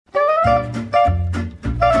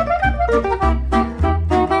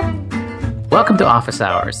Welcome to Office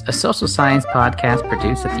Hours, a social science podcast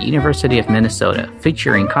produced at the University of Minnesota,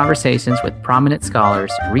 featuring conversations with prominent scholars,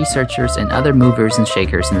 researchers, and other movers and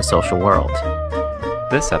shakers in the social world.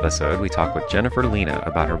 This episode, we talk with Jennifer Lena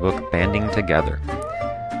about her book, Banding Together.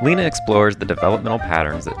 Lena explores the developmental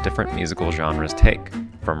patterns that different musical genres take,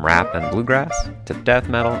 from rap and bluegrass to death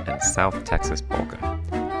metal and South Texas Polka.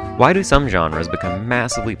 Why do some genres become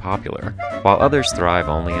massively popular, while others thrive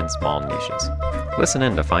only in small niches? Listen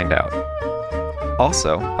in to find out.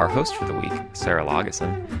 Also, our host for the week, Sarah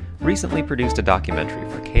Lageson, recently produced a documentary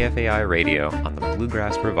for KFAI Radio on the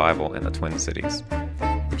bluegrass revival in the Twin Cities.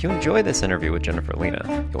 If you enjoy this interview with Jennifer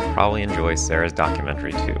Lena, you'll probably enjoy Sarah's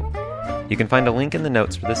documentary too. You can find a link in the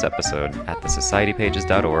notes for this episode at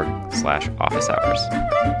thesocietypages.org/officehours.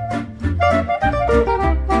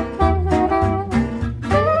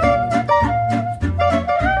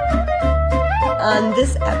 On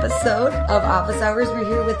this episode of Office Hours, we're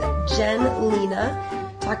here with Jen Lena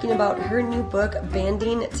talking about her new book,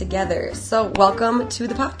 Banding Together. So welcome to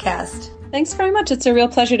the podcast. Thanks very much. It's a real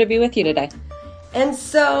pleasure to be with you today. And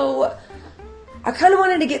so I kind of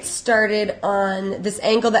wanted to get started on this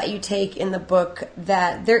angle that you take in the book,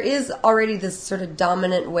 that there is already this sort of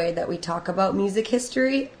dominant way that we talk about music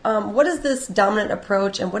history. What is this dominant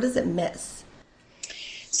approach and what does it miss?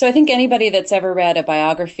 So I think anybody that's ever read a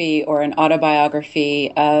biography or an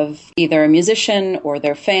autobiography of either a musician or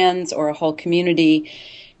their fans or a whole community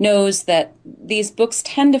knows that these books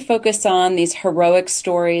tend to focus on these heroic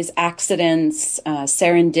stories, accidents,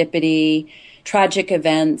 serendipity, tragic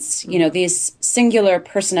events, these singular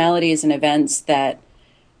personalities and events that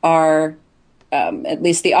are, at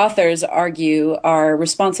least the authors argue, are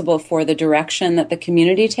responsible for the direction that the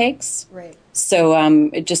community takes. Right.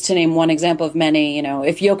 So just to name one example of many,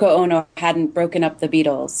 if Yoko Ono hadn't broken up the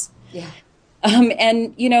Beatles. Yeah.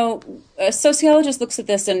 A sociologist looks at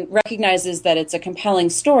this and recognizes that it's a compelling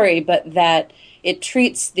story, but that it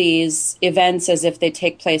treats these events as if they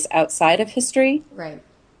take place outside of history. Right.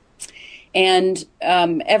 And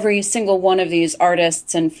every single one of these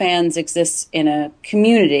artists and fans exists in a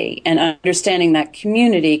community, and understanding that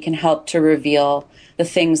community can help to reveal the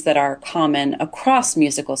things that are common across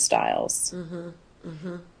musical styles. Mm-hmm.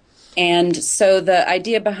 Mm-hmm. And so the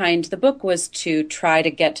idea behind the book was to try to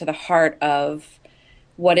get to the heart of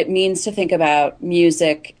what it means to think about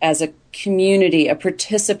music as a community, a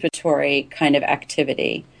participatory kind of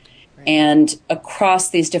activity. Right. And across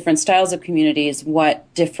these different styles of communities, across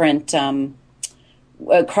different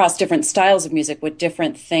styles of music, what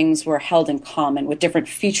different things were held in common, what different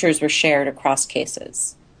features were shared across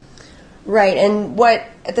cases. Right, and what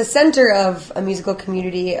at the center of a musical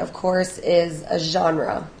community, of course, is a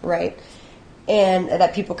genre, right? And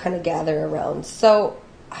that people kind of gather around. So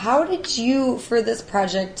how did you, for this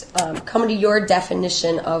project, come to your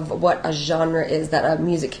definition of what a genre is that a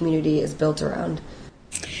music community is built around?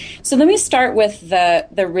 So let me start with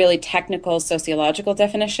the really technical sociological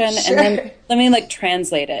definition, Sure. And then let me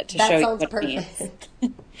translate it to show you what perfect. it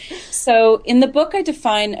means. So in the book, I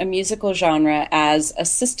define a musical genre as a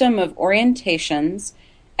system of orientations,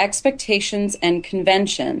 expectations, and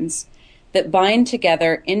conventions that bind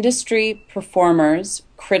together industry, performers,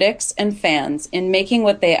 critics, and fans in making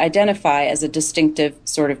what they identify as a distinctive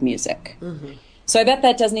sort of music. Mm-hmm. So I bet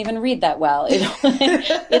that doesn't even read that well.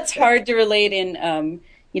 It's hard to relate in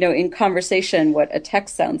conversation what a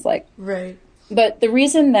text sounds like. Right. But the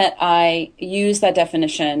reason that I use that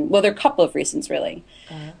definition, well, there are a couple of reasons, really.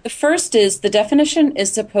 Uh-huh. The first is the definition is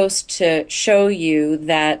supposed to show you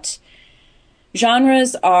that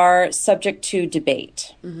genres are subject to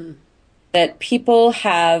debate, mm-hmm. that people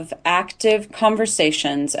have active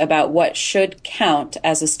conversations about what should count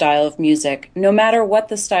as a style of music, no matter what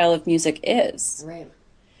the style of music is. Right.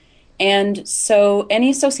 And so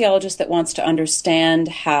any sociologist that wants to understand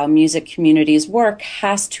how music communities work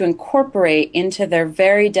has to incorporate into their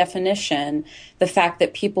very definition the fact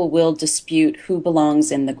that people will dispute who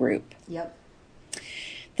belongs in the group. Yep.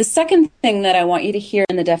 The second thing that I want you to hear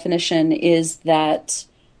in the definition is that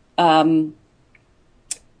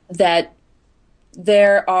that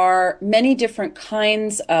there are many different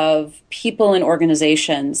kinds of people and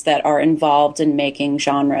organizations that are involved in making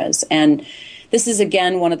genres. And this is,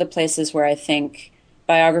 again, one of the places where I think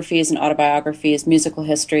biographies and autobiographies, musical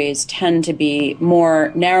histories, tend to be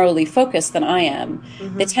more narrowly focused than I am.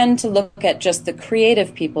 Mm-hmm. They tend to look at just the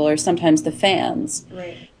creative people or sometimes the fans.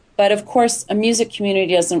 Right. But, of course, a music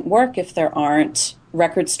community doesn't work if there aren't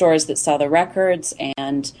record stores that sell the records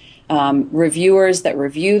and reviewers that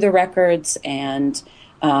review the records and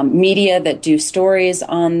media that do stories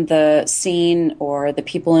on the scene or the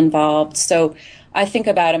people involved. So I think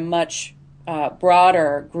about a much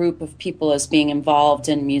broader group of people as being involved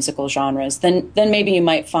in musical genres than maybe you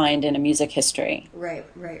might find in a music history. Right.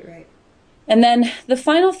 And then the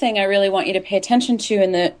final thing I really want you to pay attention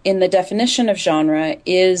to in the definition of genre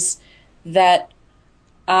is that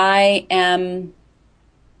I am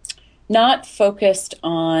not focused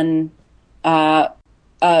on a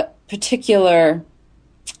particular,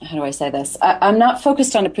 how do I say this? I'm not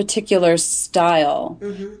focused on a particular style.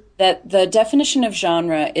 Mm-hmm. That the definition of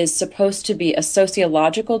genre is supposed to be a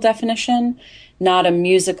sociological definition, not a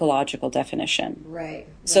musicological definition. Right.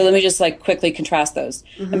 So let me just quickly contrast those.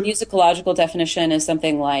 Mm-hmm. A musicological definition is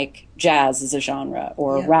something like jazz is a genre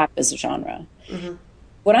or rap is a genre. Mm-hmm.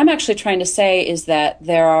 What I'm actually trying to say is that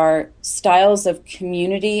there are styles of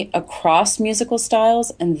community across musical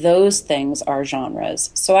styles, and those things are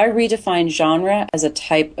genres. So I redefine genre as a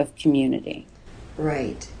type of community.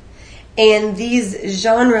 Right. And these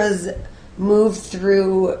genres move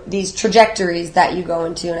through these trajectories that you go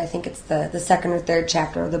into, and I think it's the second or third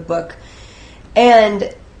chapter of the book.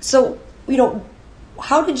 And so,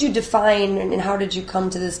 how did you define and how did you come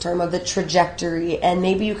to this term of the trajectory? And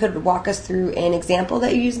maybe you could walk us through an example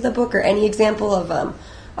that you use in the book, or any example of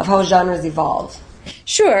how genres evolve.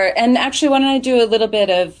 Sure, and actually, why don't I do a little bit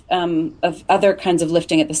of other kinds of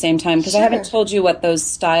lifting at the same time, because I haven't told you what those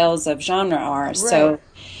styles of genre are, right. So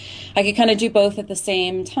I could kind of do both at the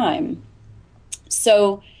same time.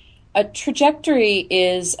 So a trajectory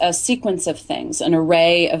is a sequence of things, an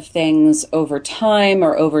array of things over time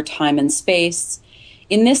or over time and space.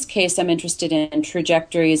 In this case, I'm interested in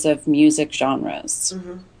trajectories of music genres.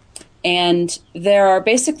 Mm-hmm. And there are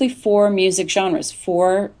basically 4 music genres,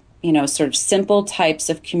 4 sort of simple types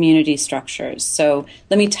of community structures. So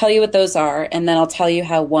let me tell you what those are, and then I'll tell you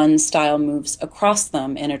how one style moves across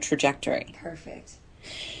them in a trajectory. Perfect.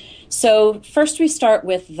 So first we start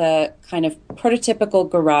with the kind of prototypical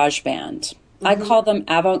garage band. Mm-hmm. I call them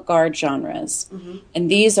avant-garde genres. Mm-hmm. And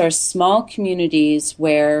these are small communities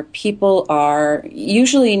where people are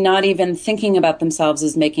usually not even thinking about themselves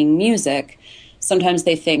as making music. Sometimes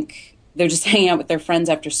they think they're just hanging out with their friends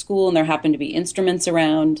after school and there happen to be instruments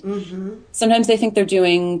around. Mm-hmm. Sometimes they think they're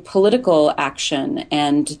doing political action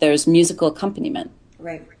and there's musical accompaniment.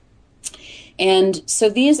 Right. And so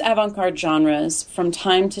these avant-garde genres, from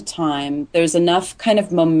time to time, there's enough kind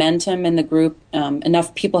of momentum in the group,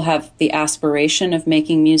 enough people have the aspiration of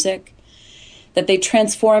making music, that they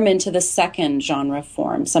transform into the second genre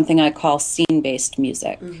form, something I call scene-based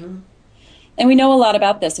music. Mm-hmm. And we know a lot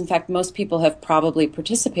about this. In fact, most people have probably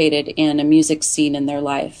participated in a music scene in their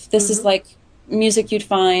life. This is like music you'd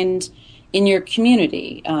find in your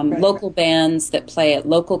community, local bands that play at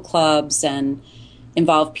local clubs and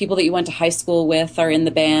involve people that you went to high school with are in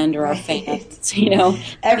the band or are fans,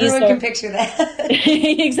 Everyone can picture that.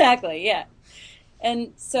 Exactly, yeah.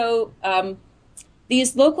 And so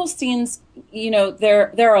these local scenes,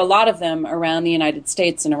 there are a lot of them around the United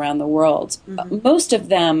States and around the world. Mm-hmm. Most of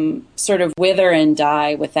them sort of wither and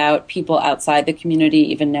die without people outside the community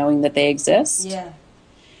even knowing that they exist. Yeah.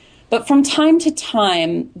 But from time to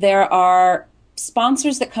time, there are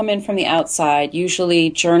sponsors that come in from the outside, usually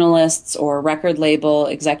journalists or record label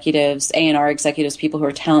executives, A&R executives, people who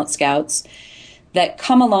are talent scouts, that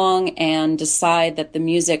come along and decide that the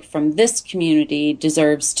music from this community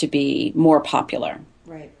deserves to be more popular.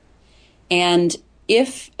 Right. And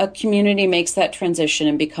if a community makes that transition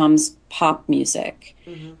and becomes pop music,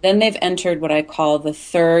 then they've entered what I call the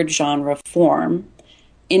third genre form,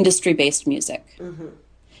 industry-based music. Mm-hmm.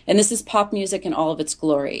 And this is pop music in all of its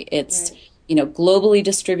glory. It's globally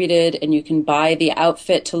distributed, and you can buy the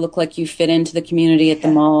outfit to look like you fit into the community at the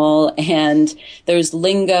mall, and there's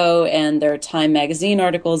lingo, and there are Time magazine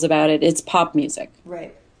articles about it. It's pop music.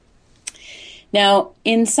 Right. Now,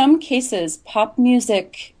 in some cases, pop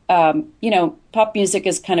music, pop music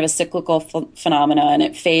is kind of a cyclical phenomena, and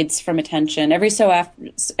it fades from attention. Every so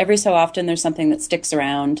often, there's something that sticks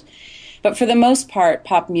around. But for the most part,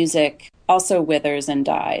 pop music also withers and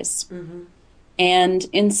dies. Mm-hmm. And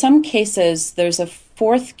in some cases, there's a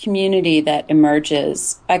fourth community that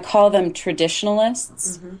emerges. I call them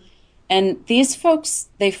traditionalists. Mm-hmm. And these folks,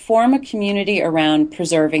 they form a community around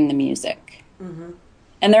preserving the music. Mm-hmm.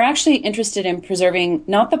 And they're actually interested in preserving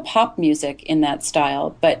not the pop music in that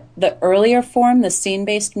style, but the earlier form, the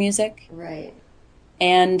scene-based music. Right.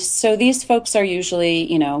 And so these folks are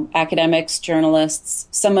usually, academics, journalists,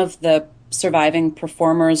 some of the surviving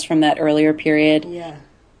performers from that earlier period. Yeah.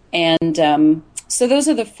 And so those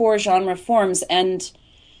are the 4 genre forms. And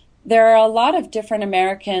there are a lot of different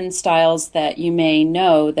American styles that you may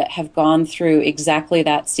know that have gone through exactly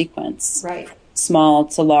that sequence. Right. Small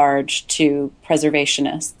to large to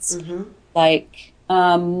preservationists. Mm-hmm. Like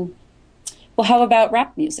Well, how about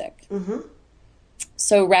rap music? Mm-hmm.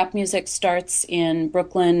 So rap music starts in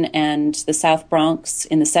Brooklyn and the South Bronx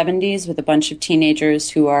in the 70s with a bunch of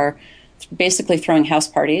teenagers who are basically throwing house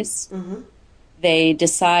parties. Mm-hmm. They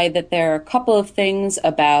decide that there are a couple of things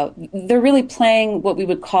about, they're really playing what we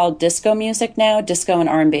would call disco music now, disco and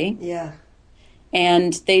R&B. Yeah.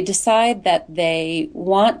 And they decide that they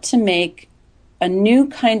want to make a new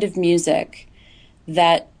kind of music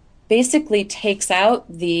that basically takes out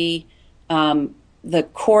the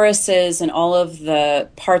choruses and all of the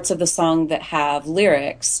parts of the song that have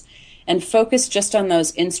lyrics and focus just on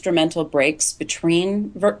those instrumental breaks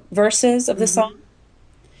between verses of the song.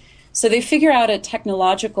 So they figure out a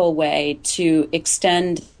technological way to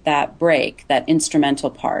extend that break, that instrumental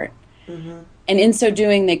part. And in so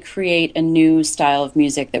doing, they create a new style of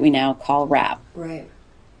music that we now call rap. Right.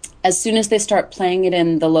 As soon as they start playing it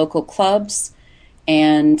in the local clubs,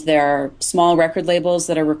 and there are small record labels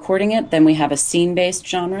that are recording it, then we have a scene-based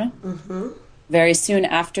genre. Very soon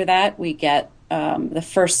after that, we get the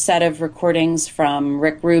first set of recordings from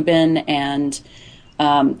Rick Rubin and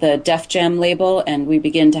the Def Jam label, and we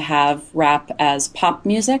begin to have rap as pop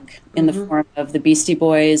music in the form of the Beastie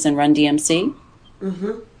Boys and Run DMC.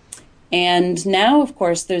 And now, of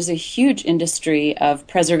course, there's a huge industry of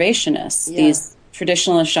preservationists, these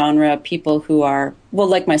traditionalist genre people who are, well,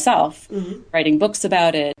 like myself, writing books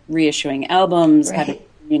about it, reissuing albums,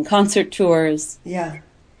 having concert tours. Yeah.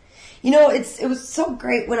 You know, it was so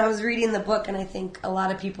great when I was reading the book, and I think a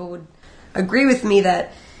lot of people would agree with me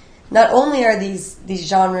that not only are these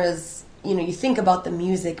genres, you know, you think about the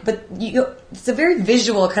music, but it's a very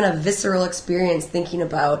visual, kind of visceral experience thinking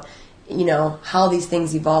about, you know, how these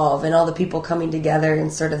things evolve and all the people coming together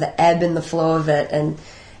and sort of the ebb and the flow of it. And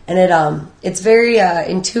it's very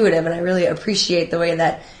intuitive, and I really appreciate the way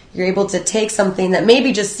that you're able to take something that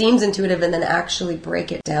maybe just seems intuitive and then actually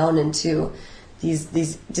break it down into these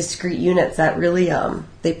discrete units that really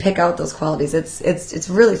they pick out those qualities. It's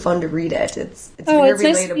really fun to read it. It's very it's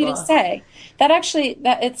nice relatable. for you to say.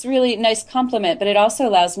 That it's really nice compliment, but it also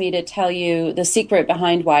allows me to tell you the secret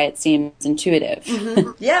behind why it seems intuitive.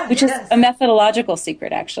 Yeah, which is a methodological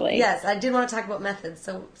secret, actually. Yes, I did want to talk about methods,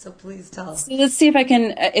 so please tell us. So let's see if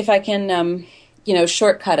I can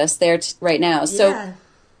shortcut us there right now.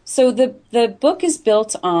 So the book is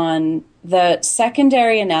built on the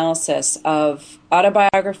secondary analysis of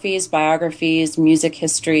autobiographies, biographies, music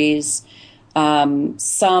histories, some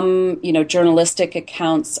journalistic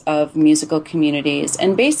accounts of musical communities,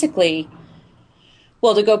 and basically,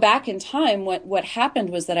 well, to go back in time, what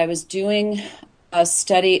happened was that I was doing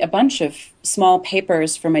a bunch of small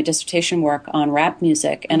papers for my dissertation work on rap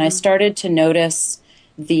music, and I started to notice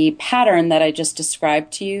the pattern that I just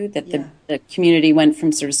described to you, that the community went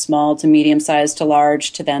from sort of small to medium-sized to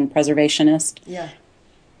large to then preservationist. Yeah.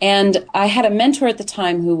 And I had a mentor at the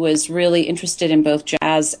time who was really interested in both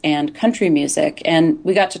jazz and country music, and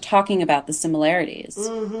we got to talking about the similarities.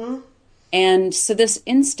 And so this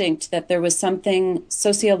instinct that there was something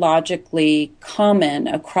sociologically common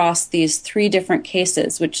across these three different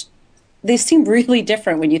cases, which they seem really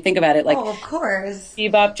different when you think about it. Like, of course.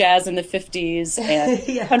 Bebop jazz in the 50s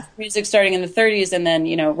and country music starting in the 30s and then,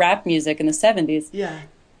 rap music in the 70s. Yeah.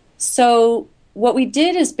 So what we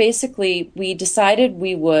did is basically we decided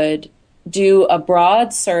we would do a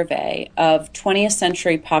broad survey of 20th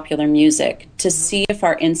century popular music to see if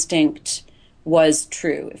our instinct was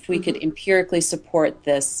true, if we could empirically support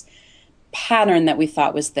this pattern that we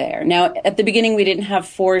thought was there. Now, at the beginning, we didn't have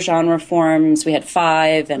 4 genre forms. We had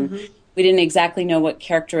 5, and we didn't exactly know what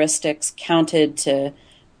characteristics counted to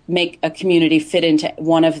make a community fit into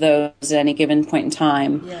one of those at any given point in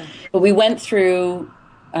time. Yeah. But we went through,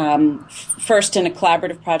 first in a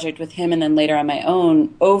collaborative project with him and then later on my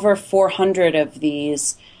own, over 400 of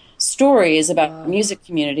these stories about music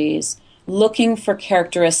communities, looking for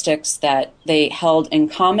characteristics that they held in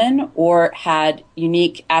common or had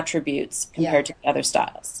unique attributes compared to other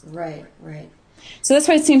styles. Right. So that's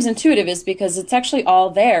why it seems intuitive, is because it's actually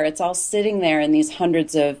all there. It's all sitting there in these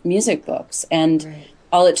hundreds of music books. And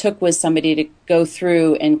all it took was somebody to go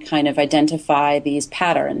through and kind of identify these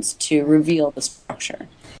patterns to reveal the structure.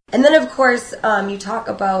 And then, of course, you talk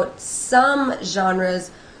about some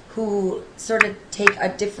genres who sort of take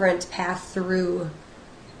a different path through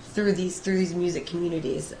these music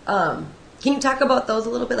communities. Can you talk about those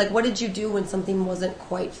a little bit? Like, what did you do when something wasn't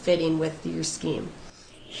quite fitting with your scheme?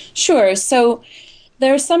 Sure. So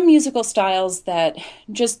there are some musical styles that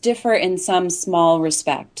just differ in some small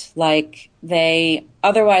respect. Like, they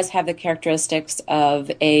otherwise have the characteristics of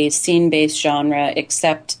a scene-based genre,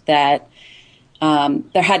 except that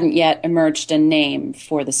there hadn't yet emerged a name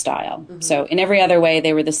for the style. So in every other way,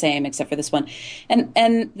 they were the same except for this one.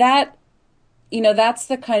 And that, that's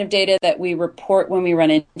the kind of data that we report when we run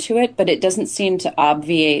into it, but it doesn't seem to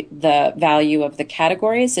obviate the value of the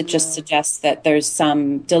categories. It just suggests that there's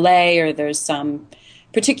some delay or there's some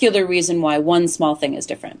particular reason why one small thing is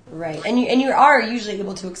different. Right. And you are usually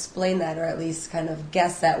able to explain that, or at least kind of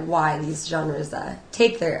guess at why these genres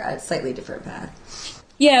take their slightly different path.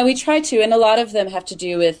 Yeah, we try to, and a lot of them have to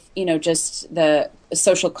do with, just the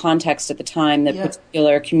social context at the time, the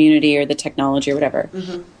particular community or the technology or whatever.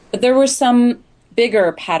 But there were some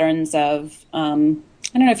bigger patterns of, I don't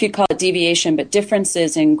know if you'd call it deviation, but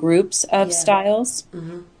differences in groups of styles.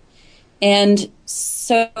 And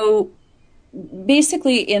so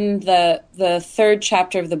basically in the third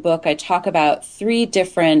chapter of the book, I talk about 3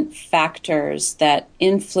 different factors that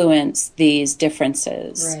influence these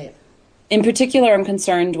differences. Right. In particular, I'm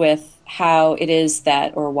concerned with how it is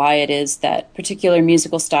that, or why it is that particular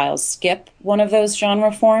musical styles skip one of those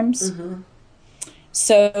genre forms.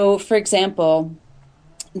 So, for example,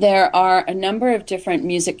 there are a number of different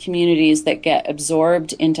music communities that get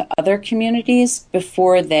absorbed into other communities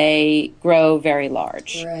before they grow very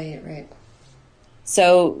large. Right.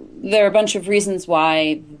 So there are a bunch of reasons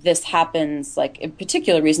why this happens, like in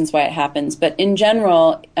particular reasons why it happens, but in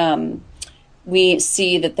general, we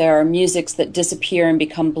see that there are musics that disappear and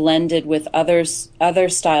become blended with other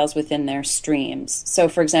styles within their streams. So,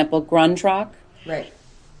 for example, grunge rock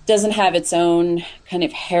doesn't have its own kind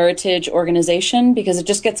of heritage organization because it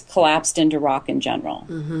just gets collapsed into rock in general.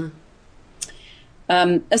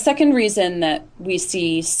 A second reason that we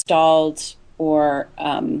see stalled or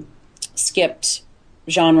skipped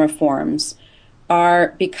genre forms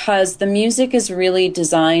are because the music is really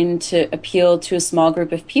designed to appeal to a small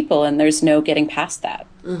group of people, and there's no getting past that.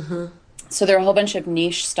 So there are a whole bunch of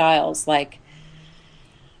niche styles, like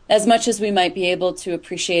as much as we might be able to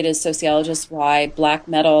appreciate as sociologists why black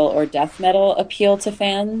metal or death metal appeal to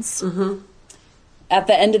fans, at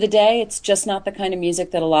the end of the day, it's just not the kind of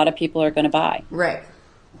music that a lot of people are going to buy. Right.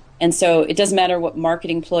 And so it doesn't matter what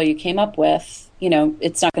marketing ploy you came up with,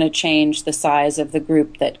 it's not going to change the size of the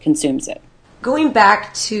group that consumes it. Going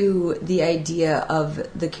back to the idea of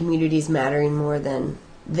the communities mattering more than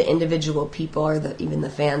the individual people or even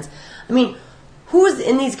the fans, I mean, who's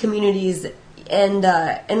in these communities, and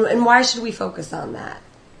why should we focus on that?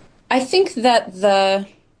 I think that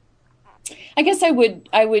I guess I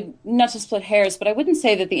would not to split hairs, but I wouldn't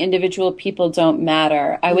say that the individual people don't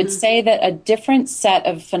matter. I would say that a different set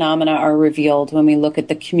of phenomena are revealed when we look at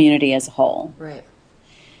the community as a whole. Right.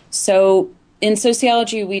 So in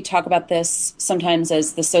sociology, we talk about this sometimes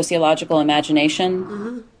as the sociological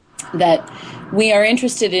imagination, that we are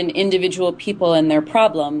interested in individual people and their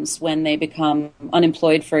problems when they become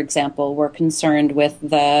unemployed, for example. We're concerned with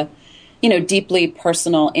the deeply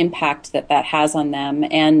personal impact that has on them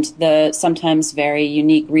and the sometimes very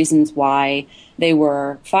unique reasons why they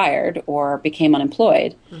were fired or became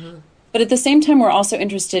unemployed. But at the same time, we're also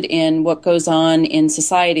interested in what goes on in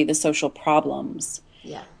society, the social problems.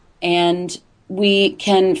 Yeah. And we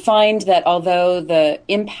can find that although the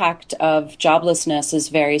impact of joblessness is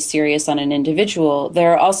very serious on an individual,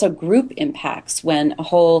 there are also group impacts when a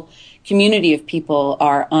whole community of people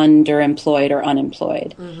are underemployed or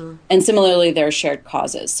unemployed. And similarly, there are shared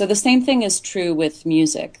causes. So the same thing is true with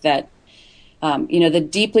music, that the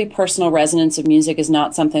deeply personal resonance of music is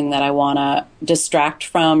not something that I want to distract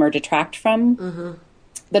from or detract from.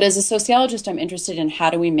 But as a sociologist, I'm interested in how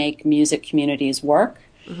do we make music communities work?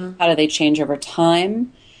 How do they change over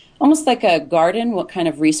time? Almost like a garden, what kind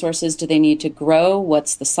of resources do they need to grow?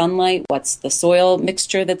 What's the sunlight? What's the soil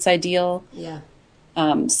mixture that's ideal? Yeah.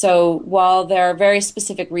 So while there are very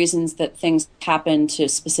specific reasons that things happen to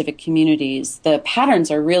specific communities, the patterns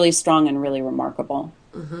are really strong and really remarkable.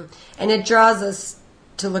 And it draws us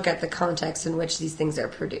to look at the context in which these things are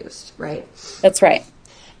produced, right? That's right.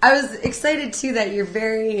 I was excited, too, that you're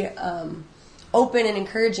very open and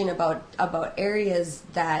encouraging about areas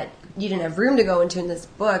that you didn't have room to go into in this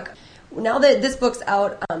book. Now that this book's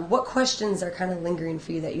out, what questions are kind of lingering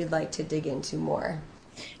for you that you'd like to dig into more?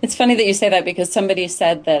 It's funny that you say that because somebody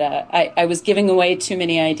said that I was giving away too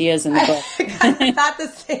many ideas in the book. I thought the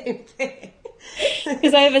same thing.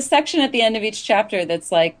 Because I have a section at the end of each chapter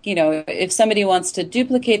that's like, if somebody wants to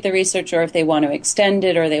duplicate the research or if they want to extend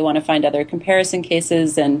it or they want to find other comparison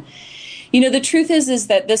cases. And, the truth is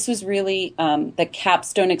that this was really the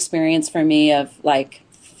capstone experience for me of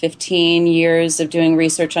 15 years of doing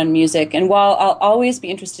research on music. And while I'll always be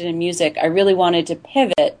interested in music, I really wanted to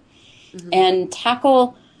pivot and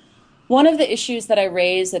tackle one of the issues that I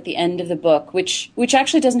raise at the end of the book, which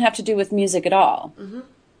actually doesn't have to do with music at all,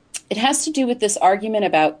 it has to do with this argument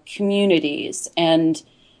about communities. And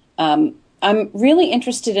I'm really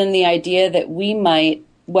interested in the idea that we might,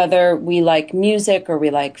 whether we like music or we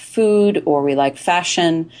like food or we like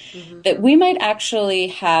fashion, that we might actually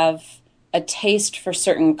have a taste for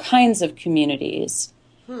certain kinds of communities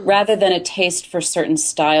rather than a taste for certain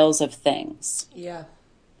styles of things. Yeah.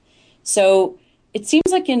 So it seems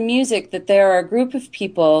like in music that there are a group of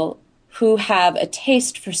people who have a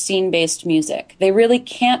taste for scene-based music. They really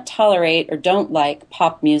can't tolerate or don't like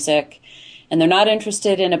pop music, and they're not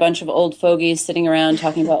interested in a bunch of old fogies sitting around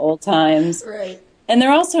talking about old times. Right. And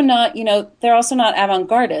they're also not, they're also not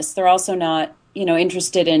avant-gardists. They're also not,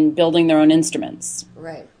 interested in building their own instruments.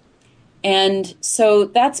 Right. And so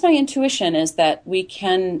that's my intuition, is that we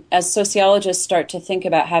can, as sociologists, start to think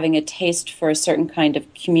about having a taste for a certain kind of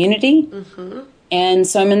community. And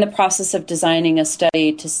so I'm in the process of designing a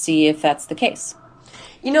study to see if that's the case.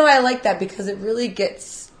 I like that because it really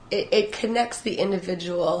it connects the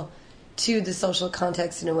individual to the social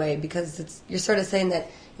context in a way, because you're sort of saying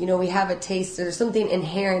that, we have a taste, there's something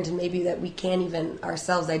inherent and maybe that we can't even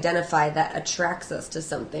ourselves identify that attracts us to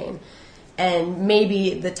something. And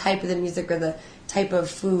maybe the type of the music or the type of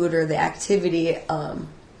food or the activity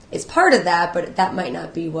is part of that, but that might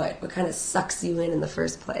not be what kind of sucks you in the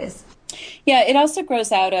first place. Yeah, it also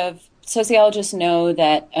grows out of, sociologists know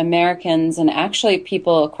that Americans and actually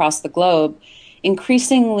people across the globe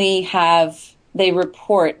increasingly they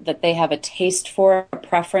report that they have a taste for, a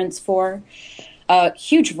preference for a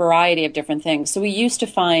huge variety of different things. So we used to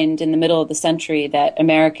find in the middle of the century that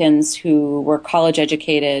Americans who were college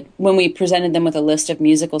educated, when we presented them with a list of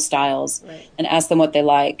musical styles and asked them what they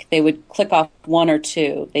like, they would click off one or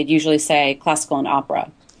two. They'd usually say classical and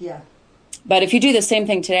opera. Yeah. But if you do the same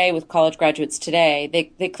thing today with college graduates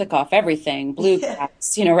today, they click off everything,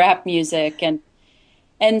 bluegrass, rap music.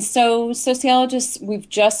 And so sociologists, we've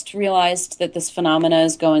just realized that this phenomena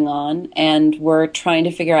is going on, and we're trying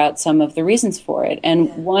to figure out some of the reasons for it.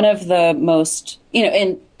 And one of the most,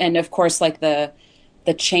 and of course, like the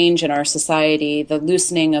change in our society, the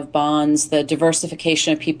loosening of bonds, the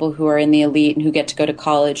diversification of people who are in the elite and who get to go to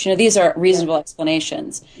college, these are reasonable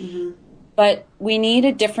explanations. But we need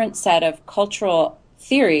a different set of cultural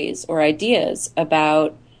theories or ideas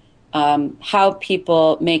about how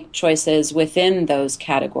people make choices within those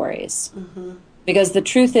categories. Because the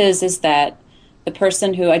truth is that the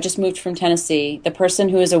person who, I just moved from Tennessee, the person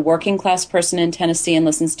who is a working class person in Tennessee and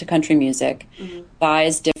listens to country music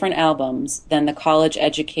buys different albums than the college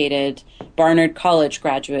educated Barnard College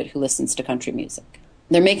graduate who listens to country music.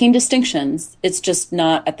 They're making distinctions. It's just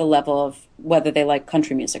not at the level of whether they like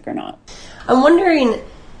country music or not. I'm wondering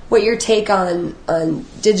what your take on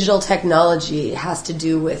digital technology has to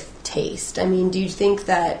do with taste. I mean, do you think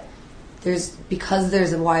that because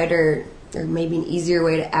there's a wider or maybe an easier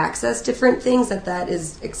way to access different things, that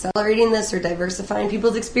is accelerating this or diversifying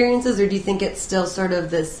people's experiences, or do you think it's still sort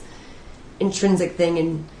of this intrinsic thing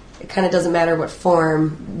and it kind of doesn't matter what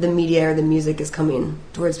form the media or the music is coming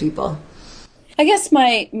towards people? I guess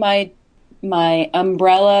my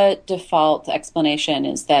umbrella default explanation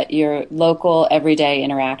is that your local everyday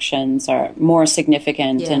interactions are more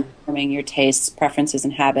significant in forming your tastes, preferences,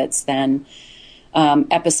 and habits than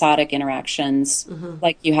episodic interactions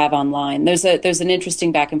like you have online. There's an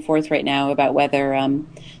interesting back and forth right now about whether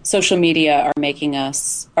social media are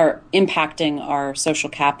impacting our social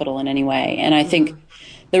capital in any way. And I think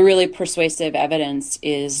the really persuasive evidence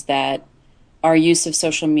is that our use of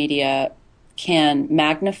social media can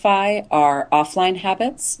magnify our offline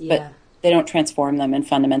habits, but they don't transform them in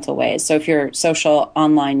fundamental ways. So if you're social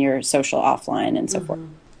online, you're social offline, and so forth.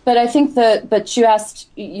 But I think but you asked,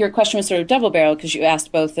 your question was sort of double-barreled because you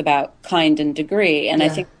asked both about kind and degree. And I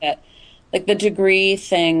think that, like, the degree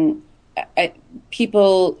thing,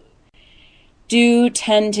 people do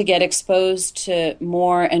tend to get exposed to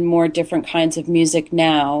more and more different kinds of music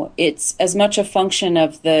now. It's as much a function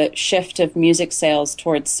of the shift of music sales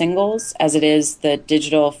towards singles as it is the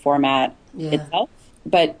digital format itself.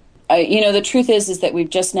 But, the truth is that we've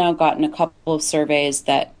just now gotten a couple of surveys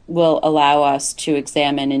that will allow us to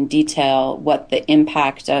examine in detail what the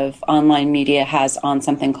impact of online media has on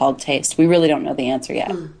something called taste. We really don't know the answer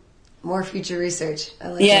yet. More future research. I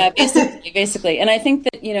like it. basically. And I think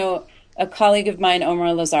that, a colleague of mine, Omar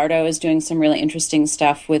Lizardo, is doing some really interesting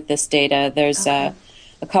stuff with this data. There's a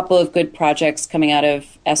couple of good projects coming out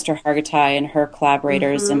of Esther Hargitay and her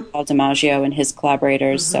collaborators and Paul DiMaggio and his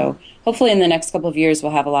collaborators. So hopefully in the next couple of years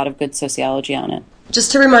we'll have a lot of good sociology on it.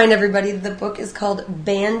 Just to remind everybody, the book is called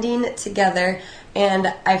Banding Together,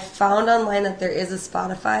 And I found online that there is a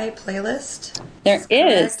Spotify playlist. There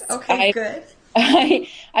is. Okay, good.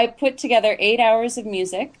 I put together 8 hours of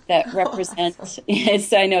music that represent,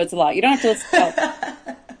 yes, I know it's a lot. You don't have to listen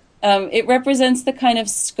to it. It represents the kind of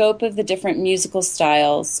scope of the different musical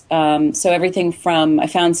styles. So everything from, I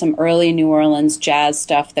found some early New Orleans jazz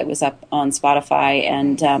stuff that was up on Spotify,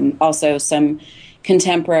 and also some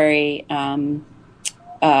contemporary,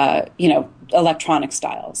 electronic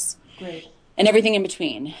styles. Great. And everything in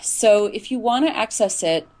between. So if you want to access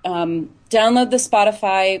it, download the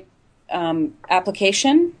Spotify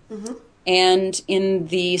application, and in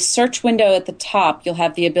the search window at the top, you'll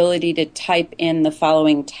have the ability to type in the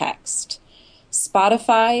following text: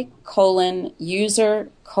 Spotify : user :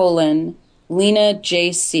 Lena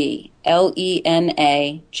JC,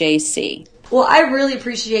 Lena JC. Well, I really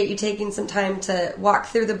appreciate you taking some time to walk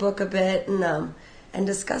through the book a bit and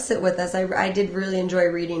discuss it with us. I did really enjoy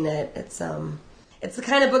reading it. It's the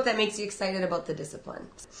kind of book that makes you excited about the discipline.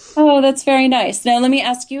 Oh, that's very nice. Now, let me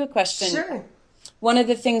ask you a question. Sure. One of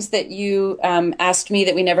the things that you asked me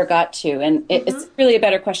that we never got to, and it's really a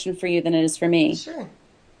better question for you than it is for me, sure,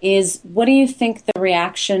 is what do you think the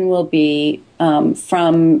reaction will be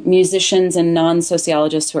from musicians and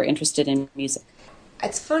non-sociologists who are interested in music?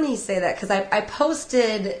 It's funny you say that, because I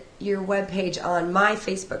posted your webpage on my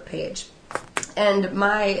Facebook page. And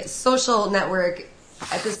my social network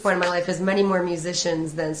at this point in my life is many more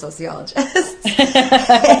musicians than sociologists.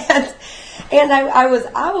 and I was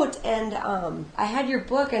out, and I had your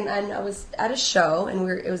book, and I was at a show, and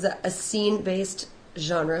it was a scene-based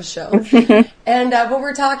genre show. And what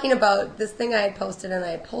we're talking about, this thing I had posted, and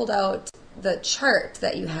I pulled out the chart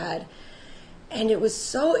that you had. And it was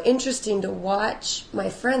so interesting to watch my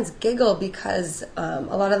friends giggle, because a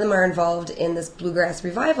lot of them are involved in this bluegrass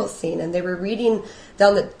revival scene, and they were reading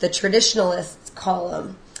down the traditionalists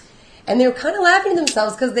column, and they were kind of laughing to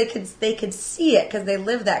themselves because they could see it, because they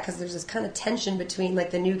live that, because there's this kind of tension between like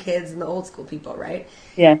the new kids and the old school people, right?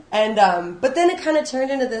 Yeah. And but then it kind of turned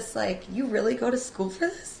into this, like, you really go to school for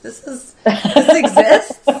this? This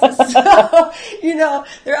exists? So,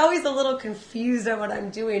 they're always a little confused on what I'm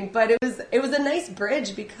doing, but it was a nice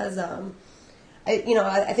bridge, because I think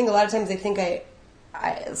a lot of times they think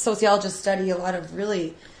sociologists study a lot of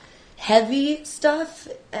really heavy stuff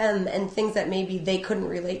and things that maybe they couldn't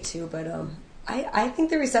relate to, but I think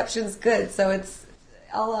the reception's good, so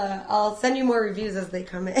I'll send you more reviews as they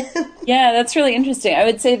come in. Yeah, that's really interesting. I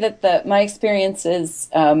would say that my experience is,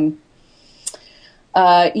 I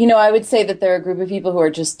would say that there are a group of people who are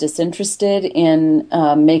just disinterested in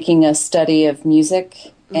making a study of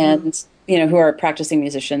music, and who are practicing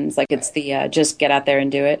musicians. Like, it's the just get out there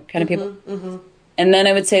and do it kind of people. Mm-hmm. And then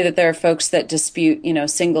I would say that there are folks that dispute,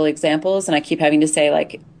 single examples, and I keep having to say,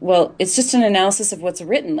 like, well, it's just an analysis of what's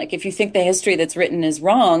written. Like, if you think the history that's written is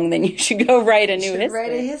wrong, then you should go write a new history.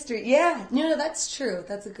 Write a history, yeah. No, that's true.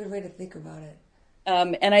 That's a good way to think about it.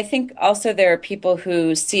 And I think also there are people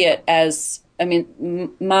who see it as,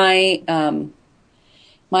 my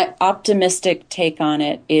optimistic take on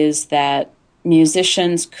it is that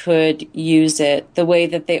musicians could use it the way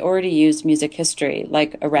that they already use music history,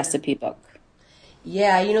 like a recipe book.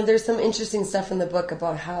 Yeah, there's some interesting stuff in the book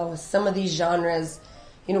about how some of these genres,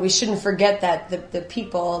 we shouldn't forget that the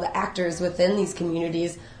people, the actors within these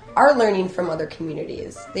communities are learning from other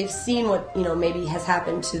communities. They've seen what, maybe has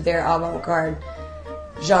happened to their avant-garde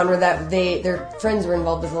genre that their friends were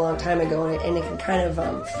involved with a long time ago, and it can kind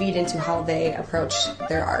of feed into how they approach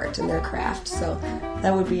their art and their craft. So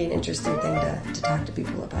that would be an interesting thing to talk to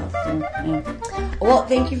people about. Mm-hmm. Well,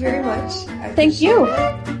 thank you very much. Thank you.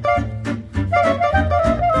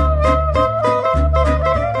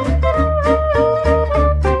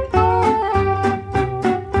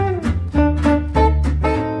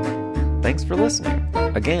 Thanks for listening.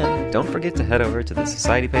 Again, don't forget to head over to the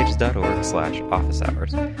societypages.org/office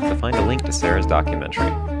hours to find a link to Sarah's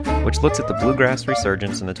documentary, which looks at the bluegrass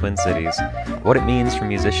resurgence in the Twin Cities, what it means for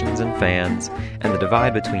musicians and fans, and the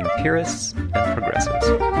divide between purists and progressives.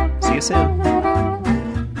 See you soon.